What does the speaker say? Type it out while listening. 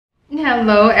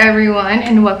Hello everyone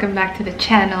and welcome back to the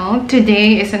channel.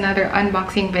 Today is another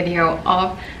unboxing video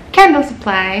of candle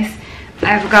supplies.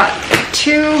 I've got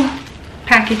two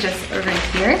packages over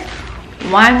here.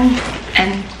 One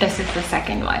and this is the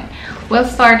second one. We'll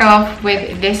start off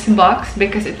with this box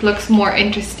because it looks more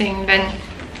interesting than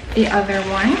the other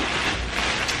one.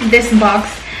 This box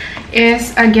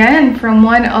is again from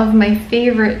one of my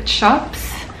favorite shops,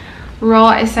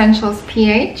 Raw Essentials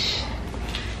PH.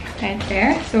 Right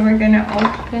there. So we're gonna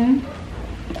open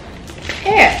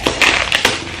it.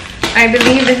 I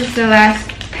believe this is the last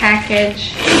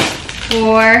package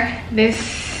for this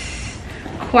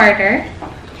quarter.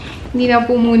 Hindi na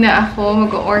po muna ako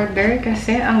mag-order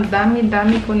kasi ang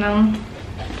dami-dami ko ng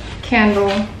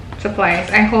candle supplies.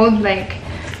 I hold like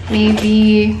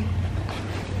maybe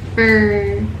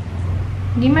for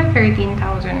hindi man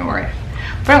 13,000 worth,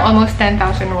 but almost 10,000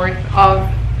 worth of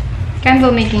candle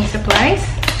making supplies.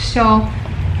 So,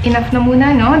 enough na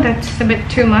muna, no? That's a bit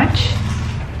too much.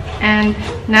 And,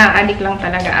 na-addict lang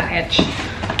talaga aketch.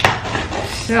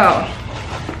 So,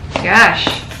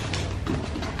 gosh.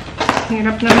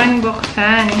 Hirap naman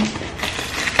buksan.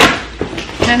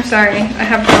 I'm sorry. I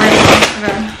have to work with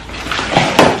the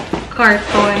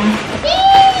carton.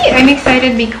 Eee! I'm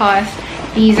excited because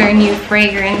these are new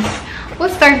fragrance.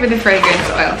 We'll start with the fragrance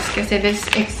oils kasi this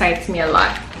excites me a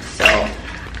lot. So,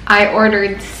 I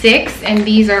ordered 6 and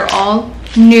these are all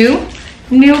new.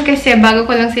 New kasi bago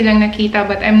ko lang silang nakita,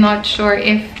 but I'm not sure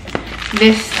if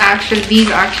these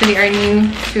actually are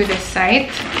new to the site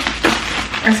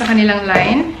or sa kanilang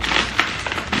line.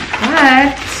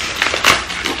 But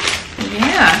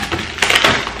yeah.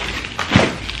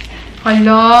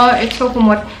 Hello, it's so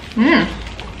kumot.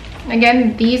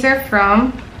 Again, these are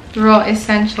from Raw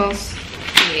Essentials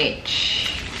PH.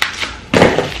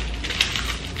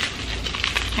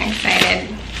 Excited.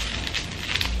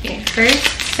 Okay, first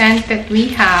scent that we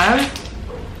have,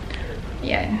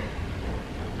 yeah,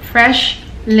 fresh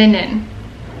linen.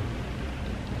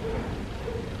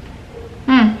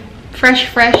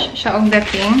 Fresh siya og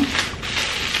dating.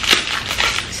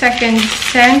 Second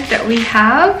scent that we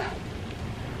have,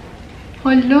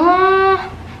 hello,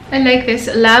 I like this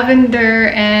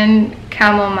lavender and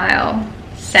chamomile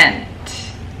scent.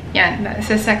 Yeah,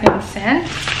 that's the second scent.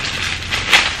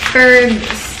 Third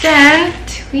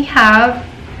scent, we have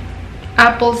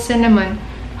apple cinnamon.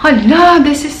 Hala,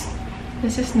 this is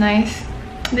nice.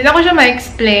 Hindi ko siya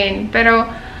ma-explain,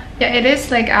 pero yeah, it is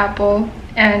like apple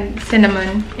and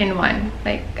cinnamon in one,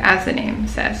 like as the name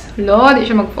says. Hala, di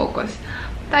siya mag-focus.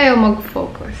 Tayo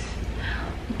mag-focus.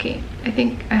 Okay, I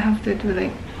think I have to do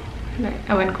like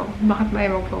ewan ko, bakit ba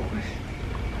yung mag-focus?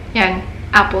 Yan,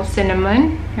 apple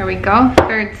cinnamon. Here we go.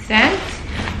 Third scent,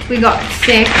 we got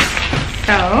 6.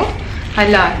 So,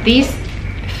 hala, these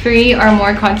 3 are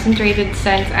more concentrated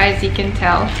scents, as you can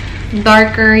tell.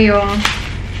 Darker yung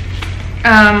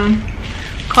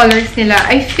colors nila.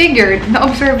 I figured,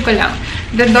 na-observe ko lang,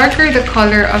 the darker the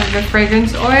color of the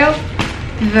fragrance oil,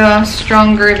 the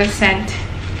stronger the scent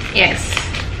is.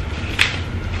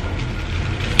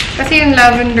 Kasi yung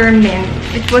lavender mint,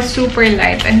 it was super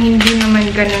light and hindi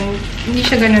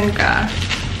siya ganun ka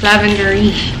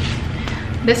lavendery.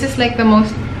 This is like the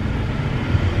most.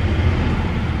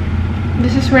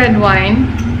 This is red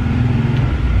wine.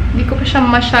 Hindi ko pa siya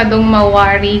masyadong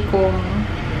mawari kung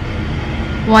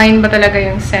wine ba talaga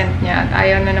yung scent niya. At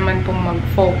ayaw na naman pong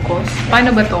mag-focus. Paano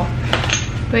ba to?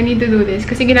 Do I need to do this?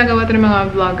 Kasi ginagawa to ng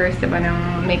mga vloggers, diba,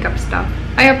 ng makeup stuff.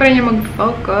 Ayaw pa rin niya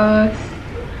mag-focus.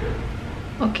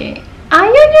 Okay. Ayaw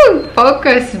niya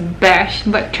mag-focus, besh.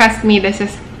 But trust me, this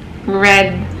is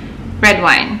red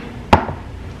wine.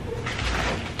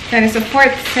 That is the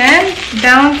 4th scent.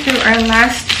 Down to our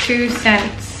last 2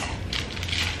 scents.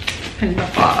 Hello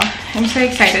pa. I'm so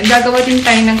excited. Gagawa din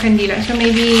tayo ng kandila. So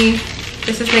maybe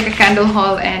this is like a candle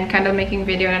haul and candle making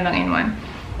video na lang in one.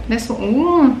 This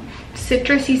one,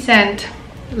 citrusy scent.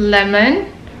 Lemon.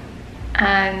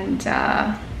 And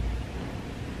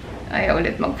ayaw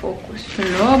ulit mag-focus.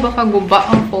 Hello, baka guba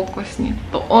ang focus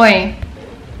nito. Oy.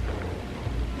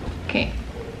 Okay.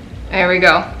 There we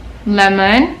go.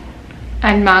 Lemon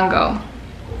and mango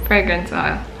fragrance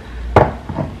oil.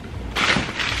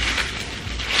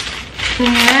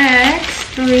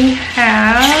 Next, we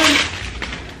have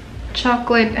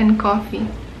chocolate and coffee.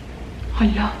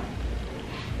 Hala.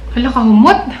 Hala,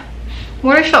 kahumot.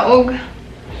 Mura siya og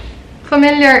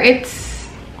familiar. It's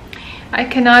I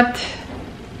cannot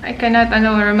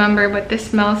remember, but this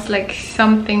smells like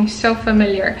something so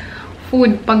familiar.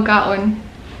 Food, pagkaon.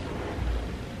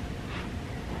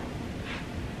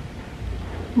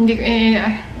 Hindi ko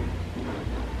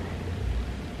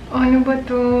ano ba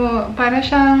to? Para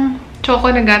siyang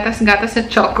choco na gatas, gatas na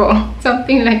choco.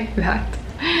 Something like that.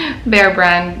 Bear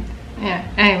brand. Yeah,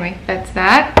 anyway, that's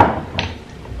that.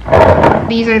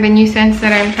 These are the new scents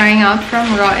that I'm trying out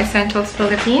from Raw Essentials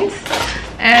Philippines.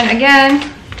 And again,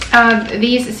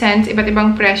 these scents, iba't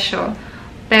ibang presyo.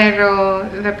 Pero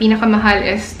the pinakamahal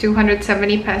is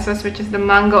 270 pesos, which is the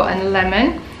mango and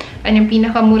lemon. And yung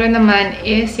pinakamura naman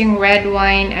is yung red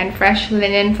wine and fresh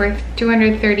linen for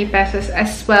 230 pesos,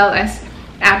 as well as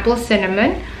apple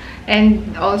cinnamon.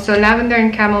 And also lavender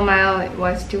and chamomile, it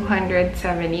was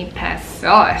 270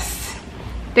 pesos.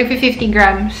 50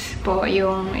 grams po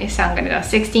yung isang ganito.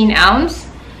 16 ounce,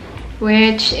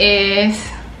 which is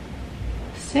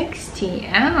 16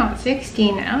 ounce.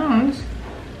 16 ounce.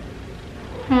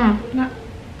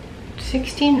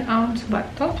 16 ounce ba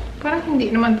to? Parang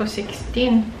hindi naman to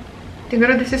 16.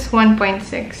 Siguro this is 1.6.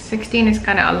 16 is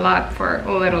kind of a lot for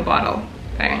a little bottle.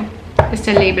 It's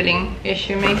a labeling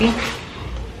issue maybe.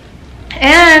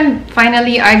 And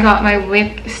finally, I got my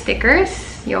wick stickers.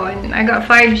 Yon. I got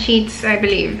 5 sheets, I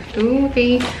believe. 2,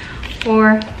 3,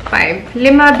 4, 5.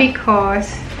 5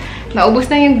 because naubos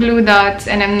na yung glue dots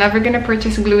and I'm never gonna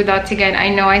purchase glue dots again.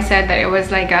 I know I said that it was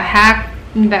like a hack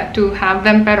that to have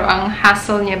them, pero ang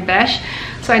hassle niya besh.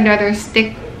 So I'd rather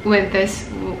stick with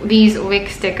these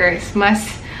wick stickers. Mas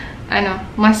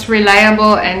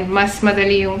reliable and mas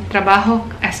madali yung trabaho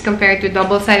as compared to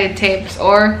double-sided tapes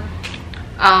or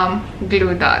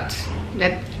glue dots.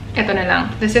 Ito na lang.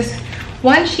 This is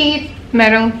 1 sheet,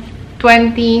 merong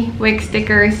 20 wick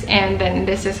stickers, and then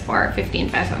this is for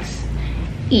 15 pesos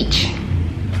each.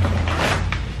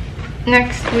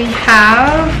 Next we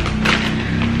have,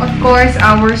 of course,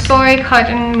 our soy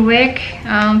cotton wick,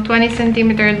 20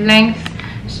 centimeter length.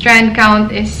 Strand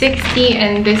count is 60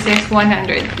 and this is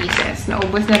 100 pieces.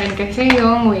 Naubos na rin kasi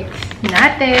yung wicks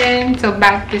natin. So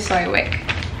back to soy wick.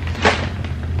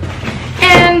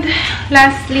 And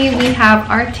lastly, we have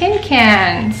our tin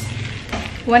cans.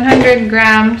 100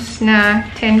 grams na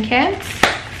tin cans,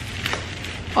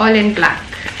 all in black.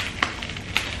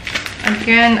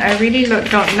 Again, I really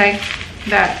don't like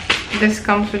that this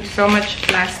comes with so much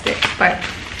plastic, but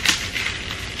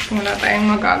wala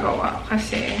tayong magagawa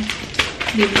kasi,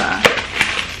 diba?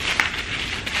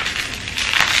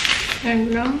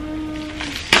 Hello,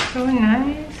 so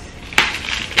nice.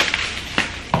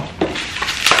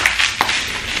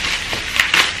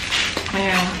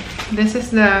 Ayan, this is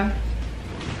the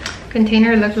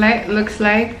container looks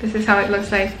like. This is how it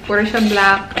looks like. Puro siya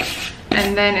black,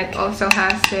 and then it also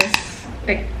has this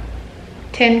like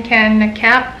tin can na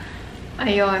cap.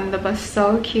 Ayun, that was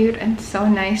so cute and so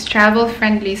nice, travel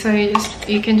friendly. So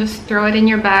you can just throw it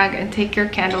in your bag and take your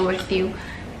candle with you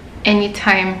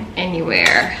anytime,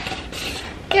 anywhere.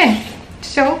 Okay,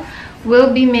 so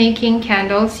we'll be making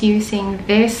candles using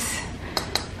this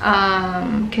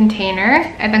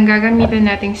container. At ang gagamitin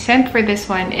nating scent for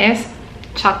this one is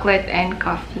chocolate and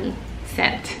coffee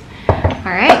scent.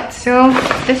 Alright, so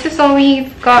this is all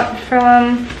we've got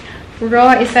from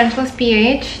Raw Essentials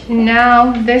PH.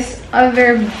 Now this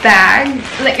other bag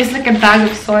is like a bag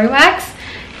of soy wax,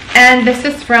 and this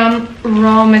is from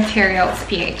Raw Materials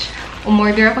PH.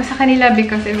 Umorder ako sa kanila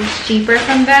because it was cheaper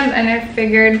from them, and I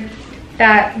figured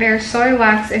that their soy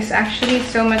wax is actually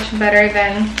so much better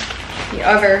than the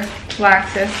other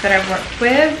waxes that I've worked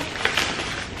with.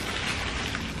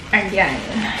 Again,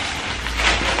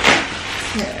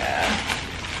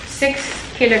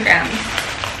 6 kilograms.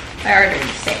 I ordered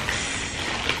 6.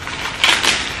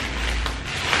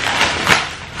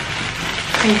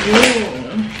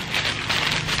 Ayun.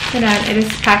 It is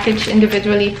packaged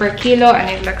individually per kilo, and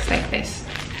it looks like this.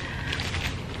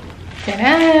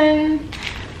 Taran!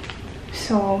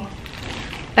 So,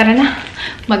 tara na,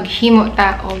 maghimo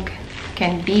ta og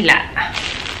kandila.